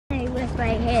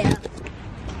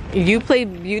You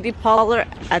played beauty parlor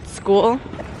at school?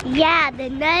 Yeah,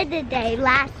 the other day,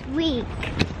 last week.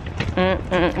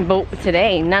 But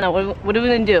today, Nana, what are we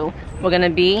gonna do? We're gonna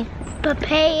be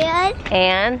prepared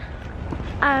and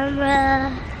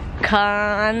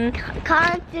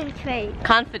concentrate.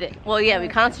 Confident. Well, yeah, we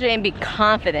concentrate and be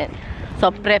confident.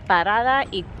 So, preparada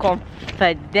y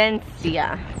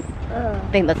confidencia. I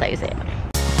think that's how you say it.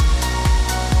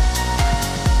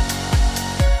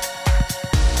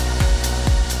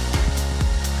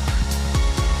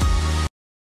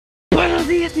 Buenos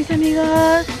días, mis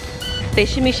amigos. Say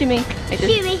shimmy, shimmy.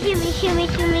 Shimmy, shimmy, shimmy, shimmy,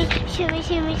 shimmy, shimmy,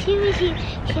 shimmy, shimmy,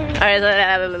 shimmy. All right.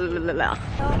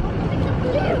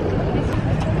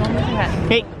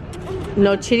 Hey,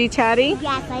 no chitty chatty.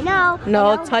 Yes, I know.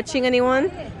 No touching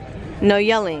anyone. No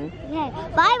yelling. Okay.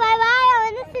 Bye, bye, bye.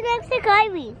 I'm gonna sit next to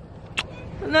Kylie.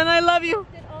 Nana, I love you.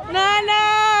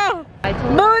 Nana!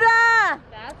 Buddha!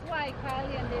 That's why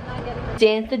Kylie and they're not getting.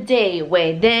 Dance the day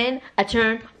away. Then I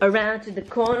turn around to the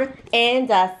corner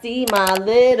and I see my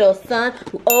little son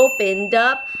who opened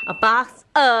up a box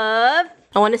of. I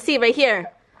want to see right here,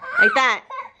 like that,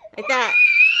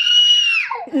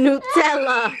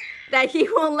 Nutella that he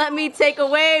won't let me take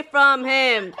away from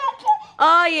him.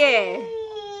 Oh yeah,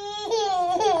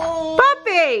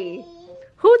 puppy.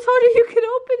 Who told you could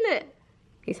open it?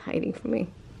 He's hiding from me.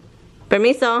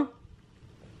 Permiso.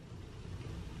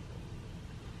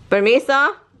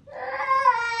 Permiso?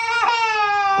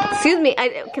 Excuse me,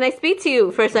 can I speak to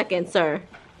you for a second, sir?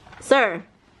 Sir?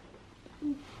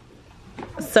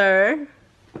 Sir?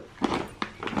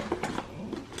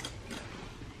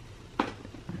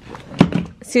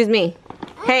 Excuse me.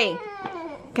 Hey,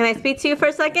 can I speak to you for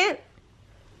a second?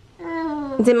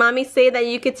 Did mommy say that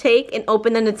you could take and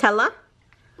open the Nutella?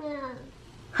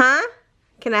 Huh?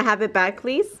 Can I have it back,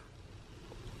 please?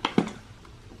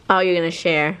 Oh, you're gonna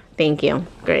share. Thank you.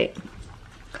 Great.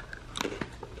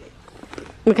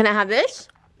 Can I have this?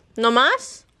 No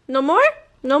más? No more?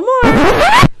 No more.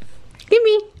 Give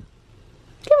me.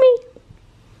 Give me.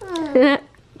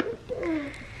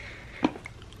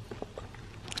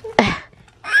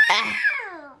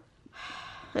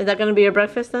 Is that gonna be your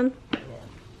breakfast then?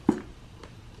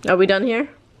 Are we done here?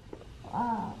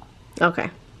 Okay.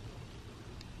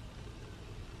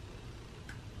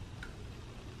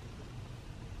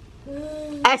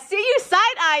 I see you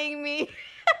side-eyeing me.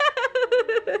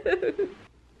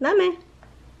 Dame.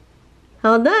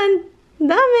 Hold on.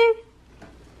 Dame.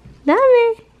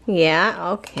 Dame.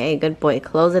 Yeah, okay, good boy.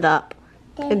 Close it up.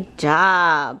 Good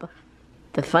job.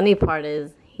 The funny part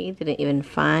is he didn't even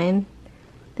find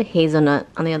the hazelnut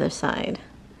on the other side.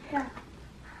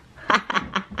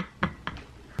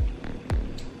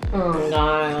 Oh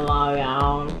God, I love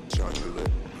y'all.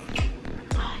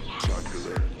 Oh, yes.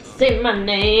 Say my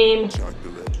name.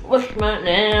 What's my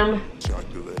name?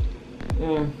 Chocolate,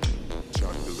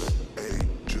 hey,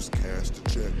 just cast a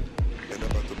check. And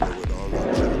I'm about to blow it all on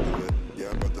chocolate. Yeah,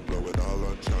 I'm about to blow it all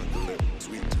on chocolate.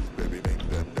 Sweet tooth, baby, make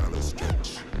that dollar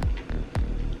stretch.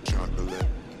 Chocolate.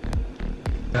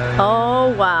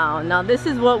 Oh wow, now this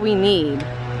is what we need.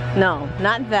 No,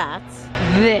 not that.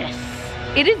 This.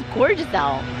 It is gorgeous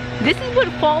out. This is what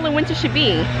fall and winter should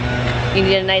be. You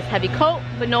need a nice heavy coat,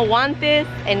 but no guantes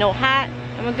and no hat,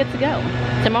 and we're good to go.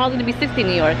 Tomorrow's gonna be 60 in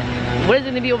New York. What is it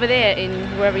gonna be over there in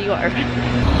wherever you are?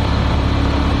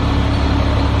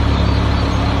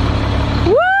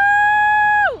 Woo!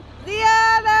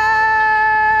 Ziana!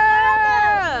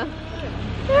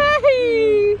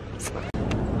 Hey!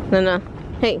 Nana,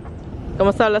 hey,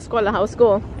 ¿cómo está la escuela? How's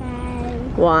school?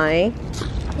 Why?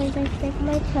 Because I stuck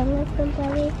my tongue at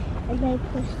somebody and I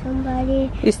pushed somebody.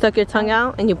 You stuck your tongue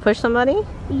out and you pushed somebody?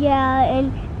 Yeah,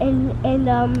 in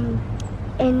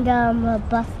the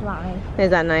bus line. Is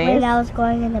that nice? When I was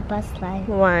going in the bus line.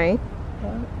 Why?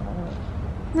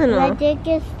 No, no. I did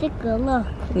get a sticker, look.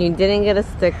 You didn't get a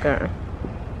sticker.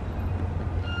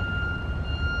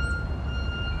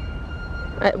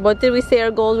 What did we say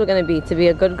our goals were going to be? To be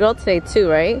a good girl today too,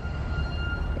 right?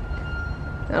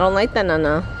 I don't like that,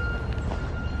 Nana.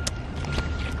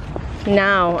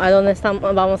 Now, ¿a dónde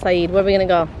vamos a ir? Where are we going to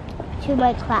go? To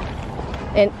my class.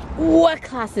 And what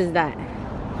class is that?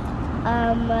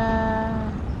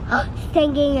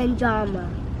 Singing and drama.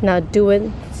 Now do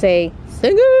it. Say,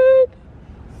 sing it.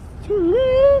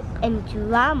 Singing and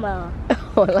drama.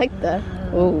 Oh, I like that.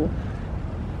 Ooh.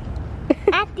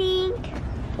 I think.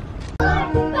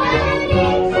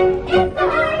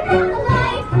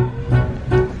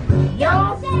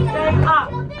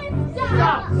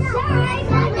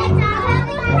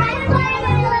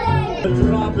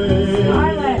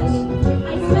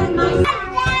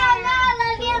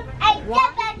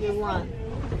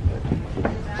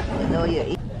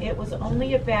 It was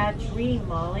only a bad dream,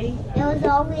 Molly. It was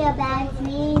only a bad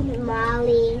dream,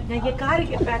 Molly. Now you gotta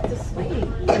get back to sleep.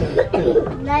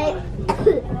 Now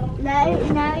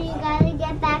you gotta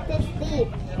get back to sleep.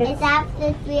 It's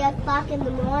after 3 o'clock in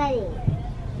the morning.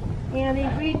 Annie,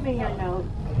 read me your note.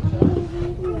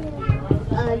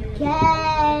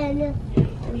 Again.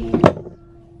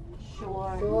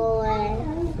 Sure.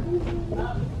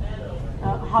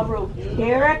 Haru,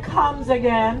 here it comes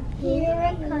again.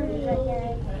 Here it comes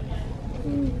again.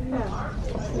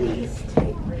 Please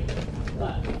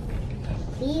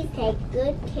take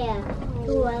good care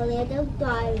to a little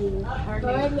darling.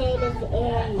 Her name is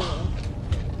Annie.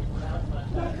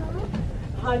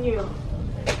 Hanyu.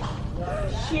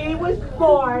 She was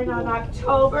born on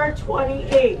October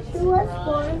 28th. She was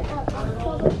born on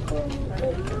October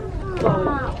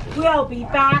 28th. We'll be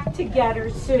back to get her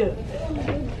soon.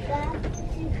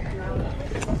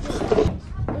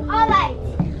 Alright,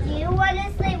 do you want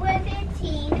to sleep with your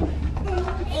teeth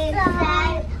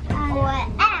inside or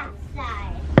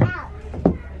outside? Out.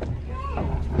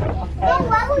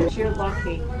 You're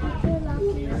lucky.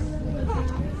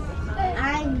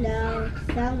 I know,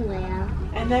 somewhere.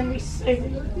 And then we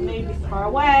sing maybe far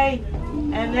away,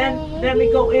 and then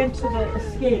we go into the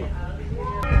escape.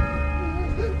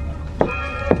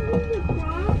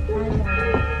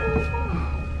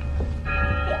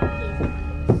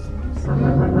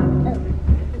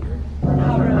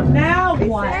 Now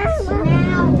what?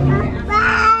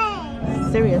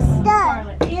 Serious.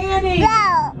 Annie!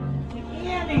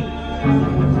 Annie!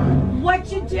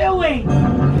 What you doing?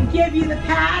 Give you the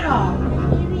paddle.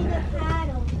 Give me the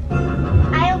paddle.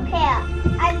 I don't care.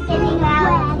 I'm getting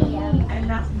out of here. And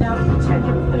now pretend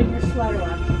you're putting your sweater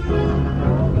on.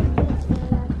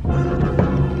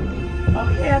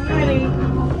 Okay, I'm ready.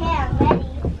 Okay, I'm ready.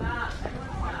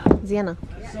 Ziana,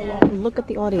 look at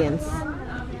the audience.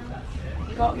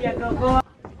 Go, yeah, go.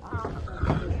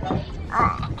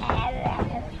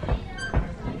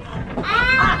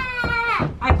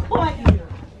 I caught you.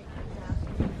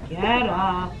 Get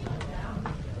up.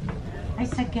 I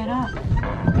said get up.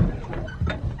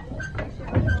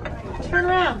 Turn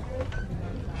around.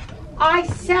 I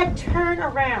said turn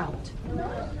around.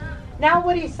 Now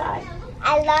what do you say?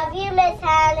 I love you, Miss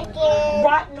Hannigan.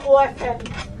 Rotten orphan.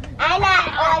 I'm not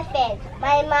an orphan.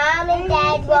 My mom and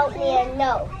dad wrote me a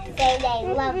note saying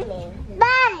they love me.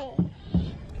 Bye.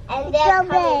 And they're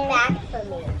coming back for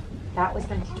me. That was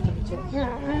 1982.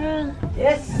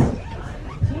 This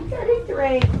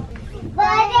 1933.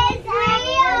 But it's 3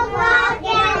 o'clock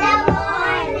in the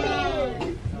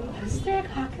morning. It's 3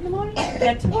 o'clock in the morning.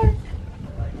 Get to work.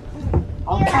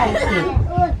 Okay.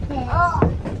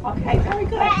 Okay, very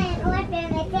good. You're an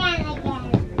orphan, Miss Hannigan.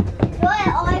 You're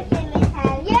an orphan, Miss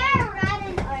Hannigan. You're a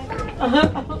rotten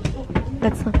orphan.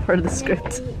 That's not part of the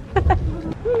script.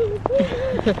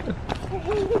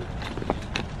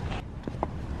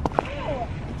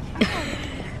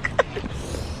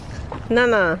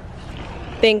 Nana,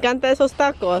 ¿te encantan esos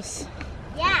tacos?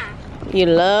 Yeah. You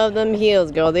love them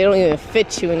heels, girl. They don't even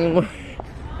fit you anymore.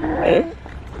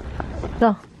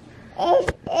 Go.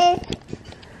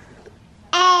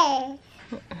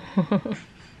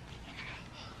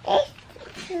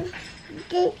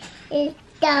 It's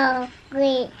so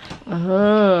great.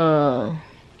 Oh.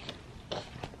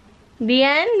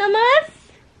 Bien, nomás?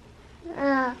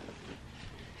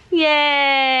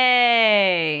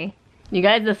 Yay! You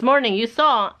guys, this morning you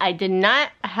saw I did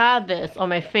not have this on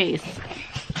my face.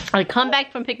 I come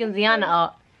back from picking Ziana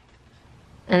up,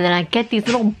 and then I get these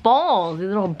little balls, these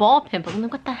little ball pimples. I'm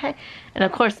like, what the heck? And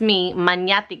of course, me,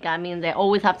 maniática, means I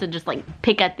always have to just like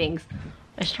pick at things.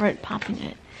 I started popping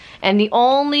it, and the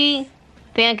only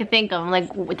thing I could think of, I'm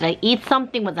like, did I eat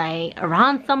something? Was I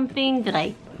around something? Did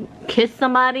I kiss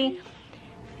somebody?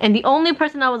 And the only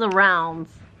person I was around,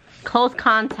 close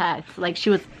contact, like she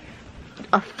was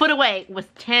a foot away, was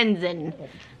Tenzin.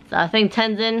 So I think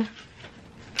Tenzin,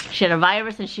 she had a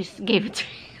virus and she gave it to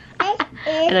me.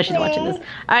 I know she's watching this.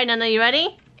 Alright, Nana, you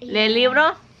ready? Le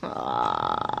libro?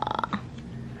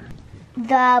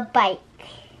 The bike.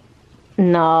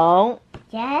 No.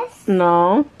 Yes.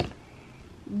 No.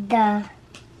 The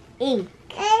ink.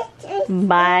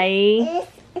 Bye.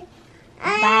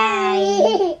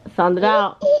 Bye. Sound it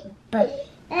out.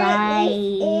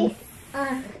 Bicycle.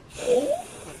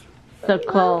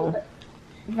 Circle.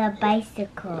 The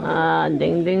bicycle.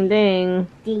 Ding, ding, ding.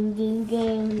 Ding, ding,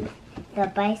 ding. The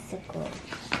bicycle.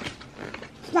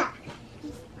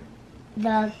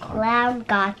 The clown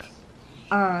got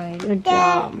on. Good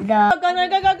job. The Go, go,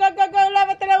 go, go, go, go, go.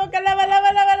 Lávate la boca, lava,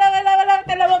 lava, lava, lava, lava, lava,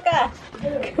 lávate la boca.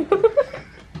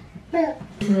 This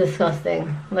is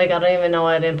disgusting. Like, I don't even know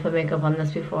why I didn't put makeup on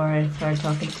this before I started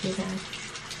talking to you guys.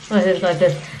 Why is it like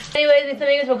this? Anyways, thanks so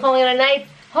much for calling it a night.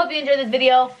 Hope you enjoyed this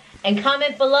video. And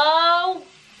comment below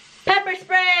pepper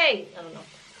spray. I don't know.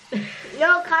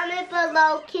 No, comment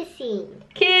below kissing.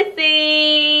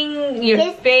 Kissing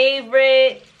your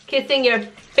favorite. Kissing your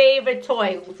favorite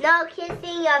toy. No,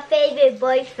 kissing your favorite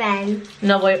boyfriend.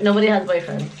 No, nobody has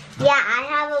boyfriends. Yeah, I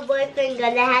have a boyfriend.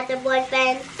 Gonna has a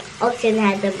boyfriend. Ocean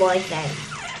has a boyfriend.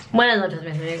 Buenas noches,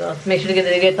 mis amigos. Make sure to give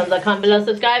the video a thumbs up, comment below,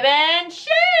 subscribe, and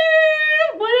share.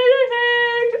 What did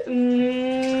I say?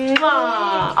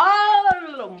 Mwah. Oh!